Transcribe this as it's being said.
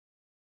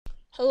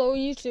Hello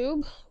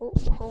YouTube. Oh,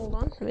 hold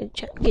on, let me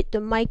get the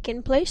mic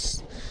in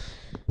place.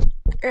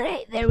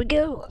 Alright, there we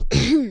go.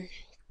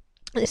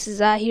 This is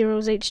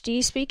Heroes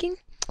HD speaking.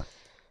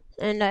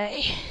 And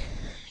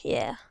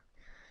yeah.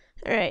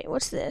 Alright,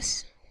 what's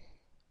this?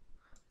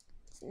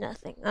 It's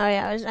nothing. Oh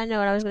yeah, I know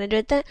what I was gonna do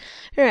with that.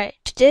 Alright,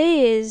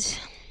 today is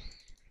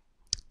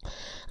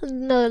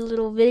another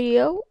little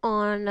video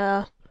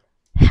on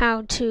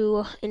how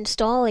to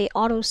install a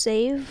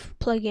autosave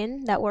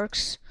plugin that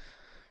works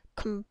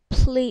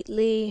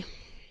completely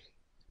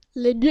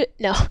legit.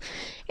 No,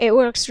 it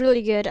works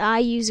really good. I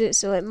use it,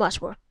 so it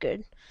must work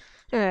good.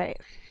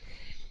 Alright.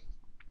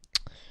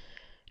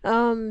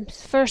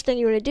 First thing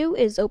you want to do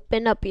is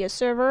open up your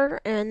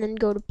server and then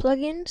go to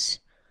plugins.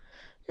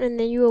 And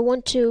then you will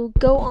want to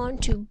go on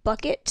to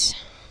Bukkit,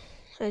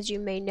 as you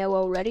may know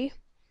already.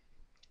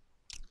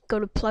 Go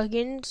to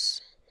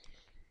plugins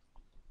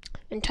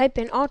and type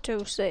in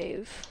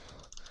autosave.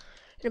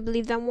 And I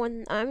believe that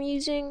one I'm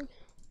using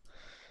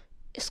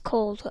is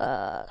called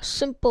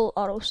simple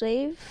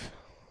autosave.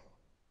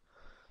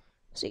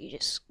 So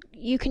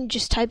you can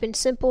just type in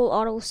simple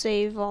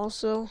autosave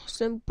also.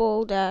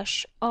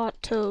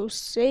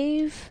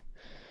 Simple-autosave.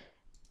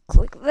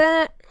 Click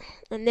that.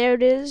 And there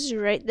it is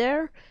right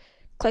there.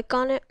 Click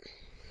on it.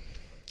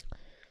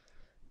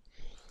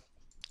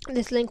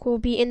 This link will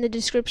be in the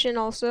description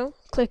also.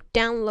 Click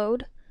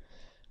download.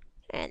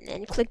 And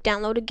then click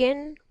download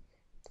again.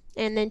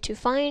 And then to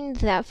find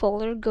that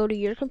folder, go to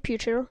your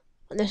computer.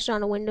 And this is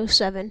on a Windows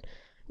 7.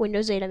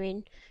 Windows 8 I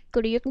mean.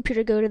 Go to your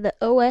computer, go to the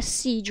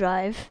OSC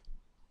drive.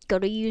 Go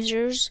to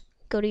users,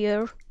 go to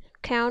your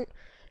account,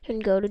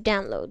 and go to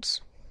downloads.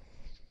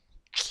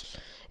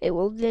 It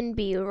will then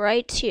be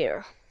right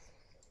here.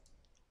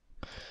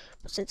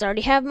 But since I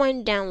already have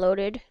mine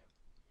downloaded,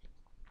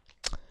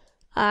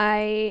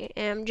 I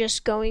am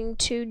just going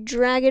to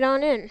drag it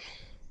on in.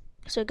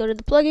 So go to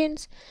the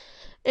plugins,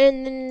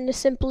 and then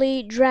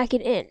simply drag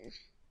it in.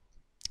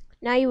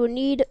 Now you will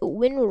need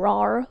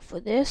WinRAR for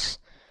this,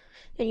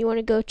 and you want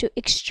to go to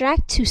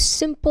extract to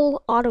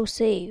simple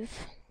autosave.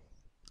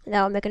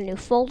 That will make a new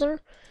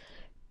folder,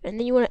 and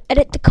then you want to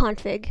edit the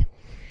config.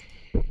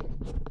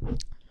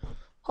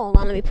 Hold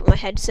on, let me put my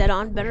headset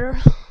on better.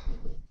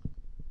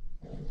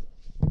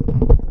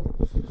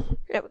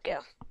 There we go.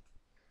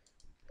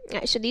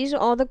 Alright, so these are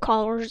all the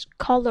colors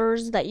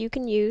that you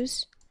can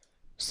use.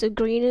 So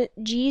green,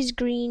 G is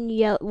green,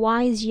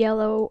 Y is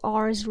yellow,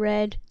 R is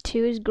red,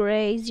 2 is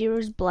gray, 0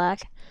 is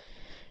black,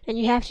 and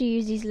you have to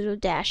use these little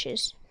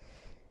dashes.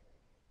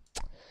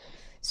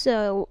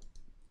 So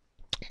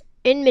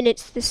in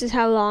minutes, this is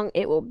how long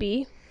it will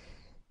be.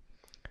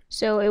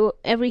 So it will,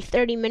 every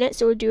 30 minutes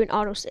it will do an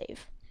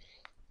autosave.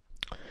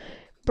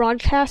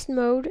 Broadcast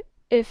mode,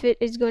 if it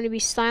is going to be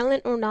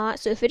silent or not.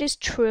 So if it is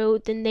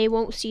true, then they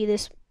won't see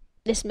this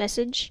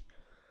message.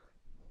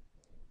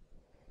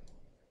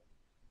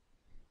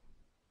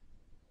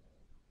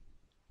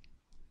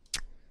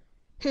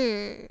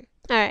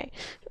 Alright.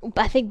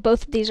 I think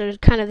both of these are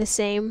kind of the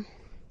same.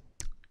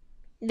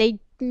 They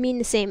mean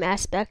the same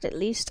aspect at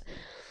least.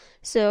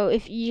 So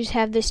if you just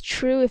have this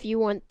true, if you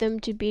want them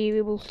to be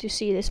able to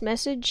see this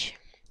message.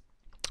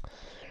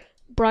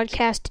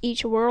 Broadcast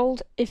each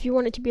world. If you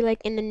want it to be like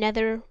in the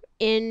nether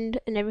end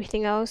and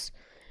everything else,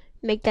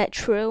 make that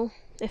true.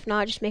 If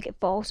not, just make it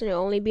false and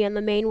it'll only be on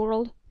the main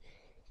world.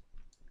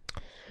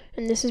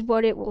 And this is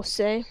what it will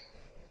say.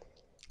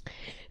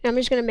 And I'm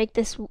just going to make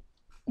this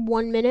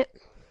 1 minute.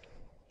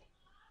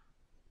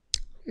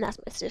 And that's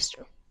my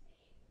sister.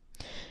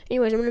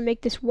 Anyways, I'm going to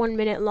make this 1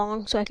 minute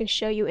long so I can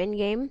show you in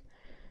game.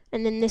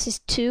 And then this is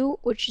 2,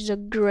 which is a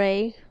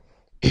gray.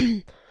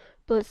 But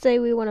let's say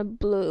we want a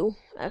blue,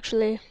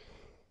 actually.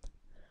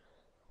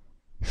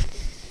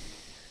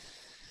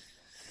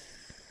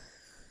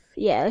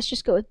 Yeah, let's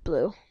just go with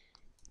blue.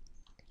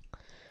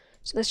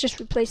 So let's just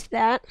replace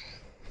that.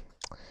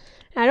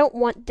 And I don't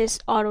want this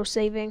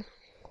auto-saving.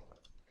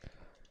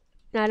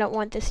 And I don't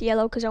want this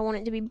yellow because I want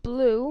it to be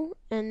blue.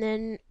 And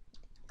then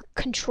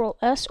Control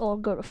S or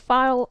go to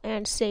File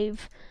and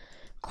Save.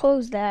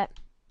 Close that.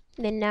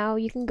 Then now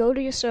you can go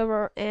to your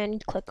server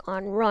and click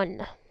on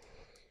Run.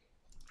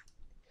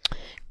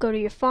 Go to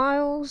your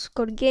files,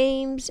 go to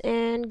Games,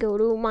 and go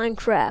to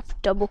Minecraft.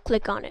 Double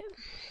click on it.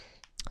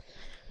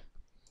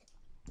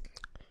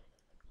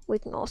 We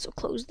can also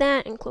close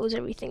that and close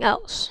everything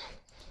else.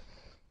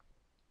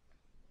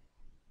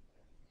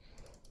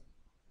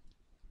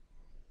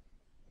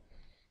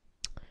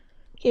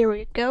 Here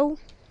we go.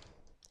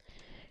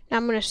 Now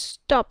I'm going to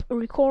stop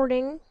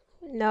recording.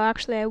 No,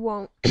 actually I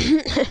won't.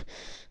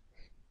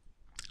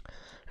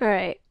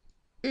 Alright,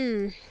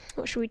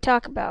 what should we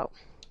talk about?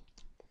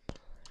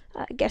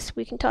 I guess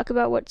we can talk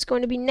about what's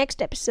going to be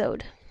next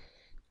episode.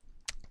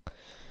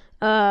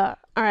 Alright,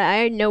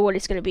 I know what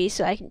it's going to be,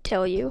 so I can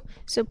tell you.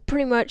 So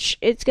pretty much,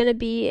 it's going to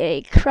be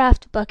a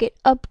craft bucket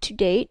up to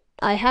date.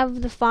 I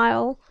have the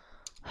file,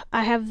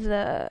 I have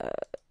the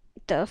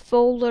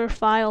folder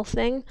file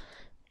thing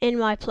in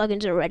my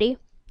plugins already.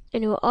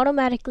 And it will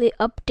automatically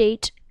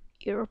update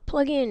your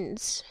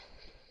plugins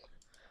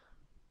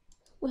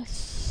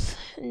with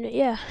And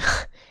yeah.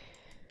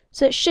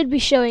 So it should be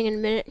showing in a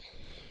minute.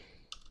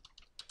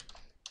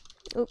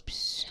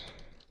 Oops.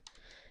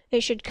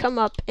 It should come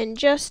up in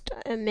just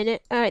a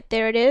minute. Alright,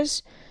 there it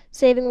is.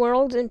 Saving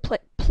worlds and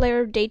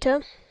player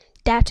data.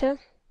 And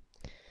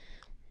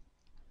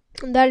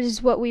that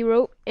is what we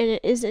wrote, and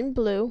it is in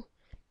blue.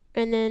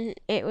 And then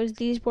it was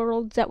these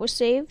worlds that was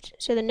saved.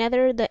 So the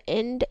nether, the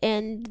end,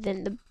 and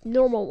then the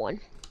normal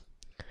one.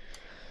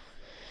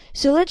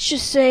 So let's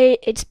just say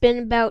it's been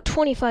about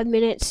 25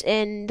 minutes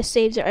and the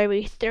saves are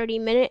every 30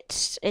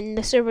 minutes and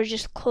the server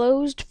just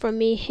closed from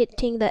me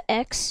hitting the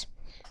X.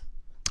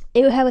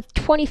 It would have a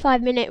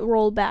 25-minute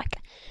rollback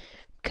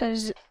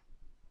because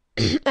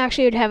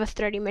actually it would have a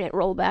 30-minute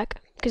rollback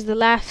because the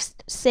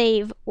last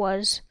save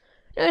was,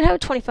 no, it would have a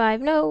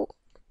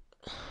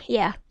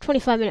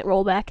 25-minute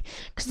rollback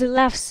because the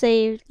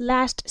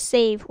last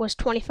save was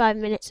 25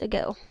 minutes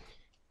ago.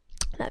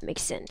 That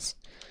makes sense.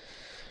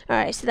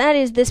 Alright, so that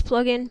is this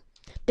plugin.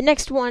 The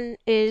next one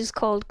is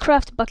called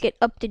Craft Bukkit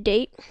Up to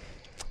Date.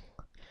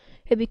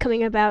 It'll be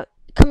coming out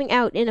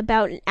in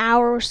about an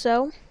hour or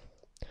so.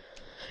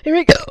 Here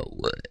we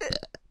go.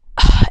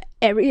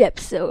 Every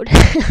episode.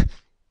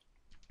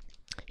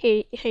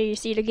 Here you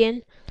see it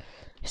again.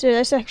 So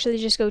let's actually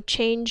just go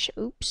change.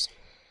 Oops.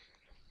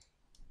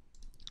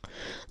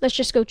 Let's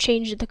just go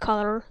change the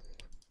color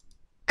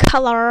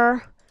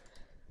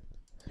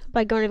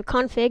by going to the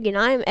config, and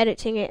I am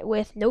editing it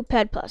with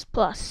Notepad++.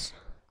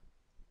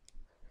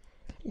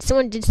 And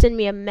someone did send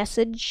me a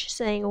message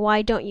saying,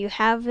 why don't you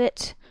have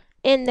it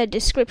in the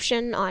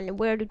description on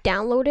where to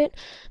download it?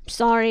 I'm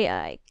sorry,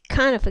 I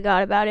kind of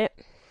forgot about it.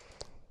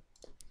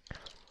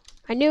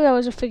 I knew I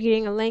was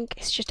forgetting a link,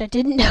 it's just I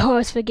didn't know I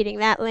was forgetting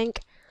that link.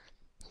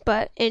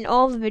 But in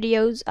all the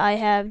videos, I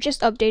have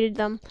just updated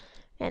them,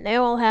 and they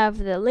all have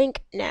the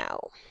link now.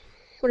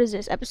 What is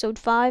this, episode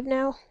 5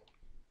 now?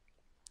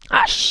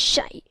 Ah,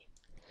 shite.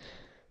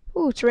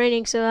 Ooh, it's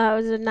raining, so that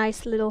was a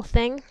nice little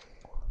thing.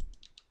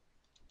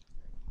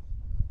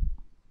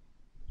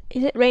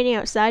 Is it raining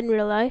outside in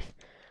real life?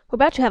 We're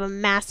about to have a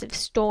massive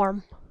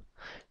storm.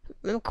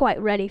 I'm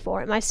quite ready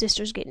for it. My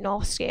sister's getting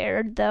all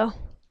scared, though.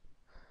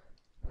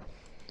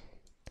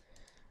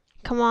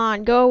 Come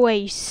on, go away,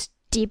 you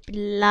stupid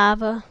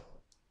lava.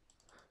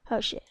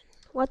 Oh, shit.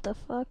 What the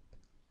fuck?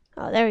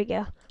 Oh, there we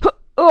go.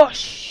 Oh,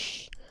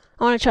 shh.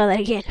 I want to try that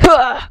again.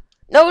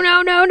 No,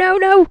 no, no, no,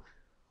 no.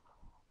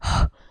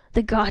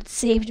 The god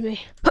saved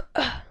me.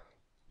 Alright,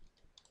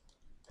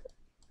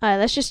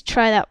 let's just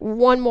try that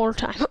one more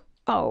time.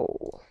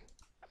 Oh.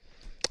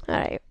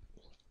 Alright.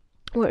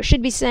 Well, it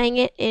should be saying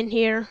it in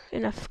here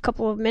in a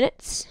couple of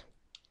minutes.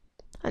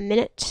 A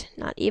minute,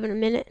 not even a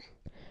minute.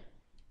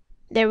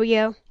 There we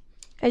go.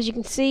 As you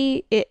can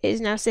see, it is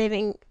now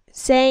saving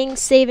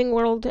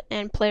world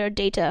and player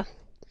data.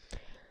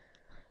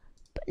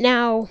 But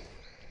now,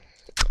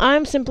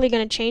 I'm simply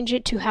going to change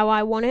it to how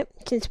I want it,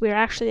 since we're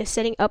actually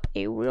setting up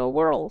a real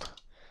world.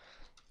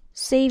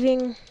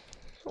 Saving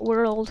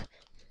world,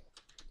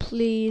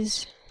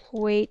 please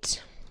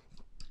wait.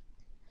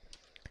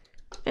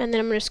 And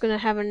then I'm just going to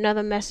have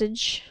another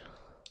message.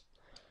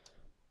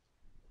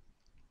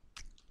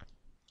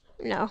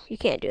 No, you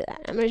can't do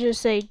that. I'm going to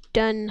just say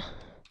done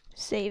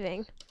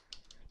saving.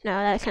 No,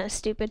 that's kind of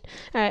stupid.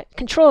 Alright,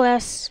 Control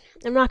S.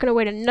 I'm not going to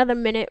wait another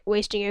minute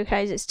wasting your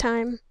guys'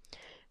 time.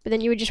 But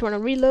then you would just want to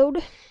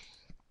reload.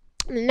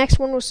 And the next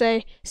one will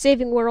say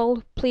saving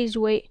world, please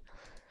wait.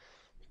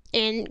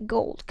 And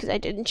gold, because I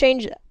didn't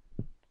change that.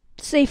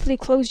 Safely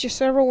close your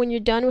server when you're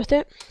done with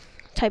it.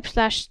 Type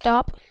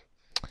 /stop.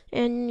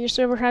 And your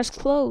server has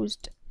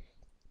closed.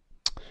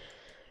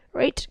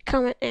 Rate,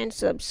 comment, and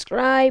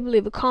subscribe.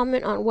 Leave a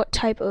comment on what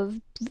type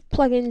of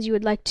plugins you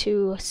would like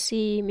to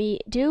see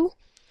me do.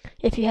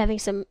 If you're having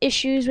some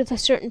issues with a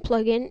certain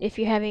plugin, if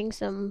you're having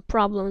some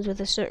problems with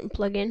a certain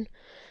plugin.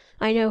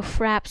 I know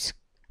factions,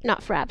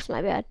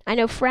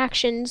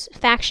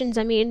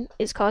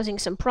 is causing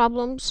some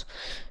problems.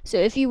 So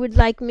if you would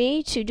like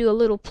me to do a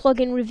little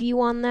plugin review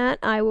on that,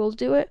 I will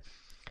do it.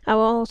 I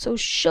will also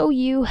show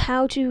you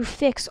how to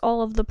fix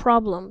all of the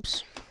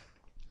problems.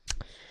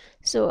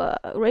 So,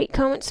 rate,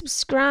 comment,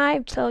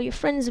 subscribe, tell your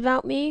friends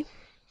about me.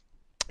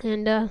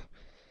 And,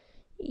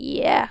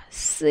 yeah,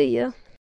 see ya.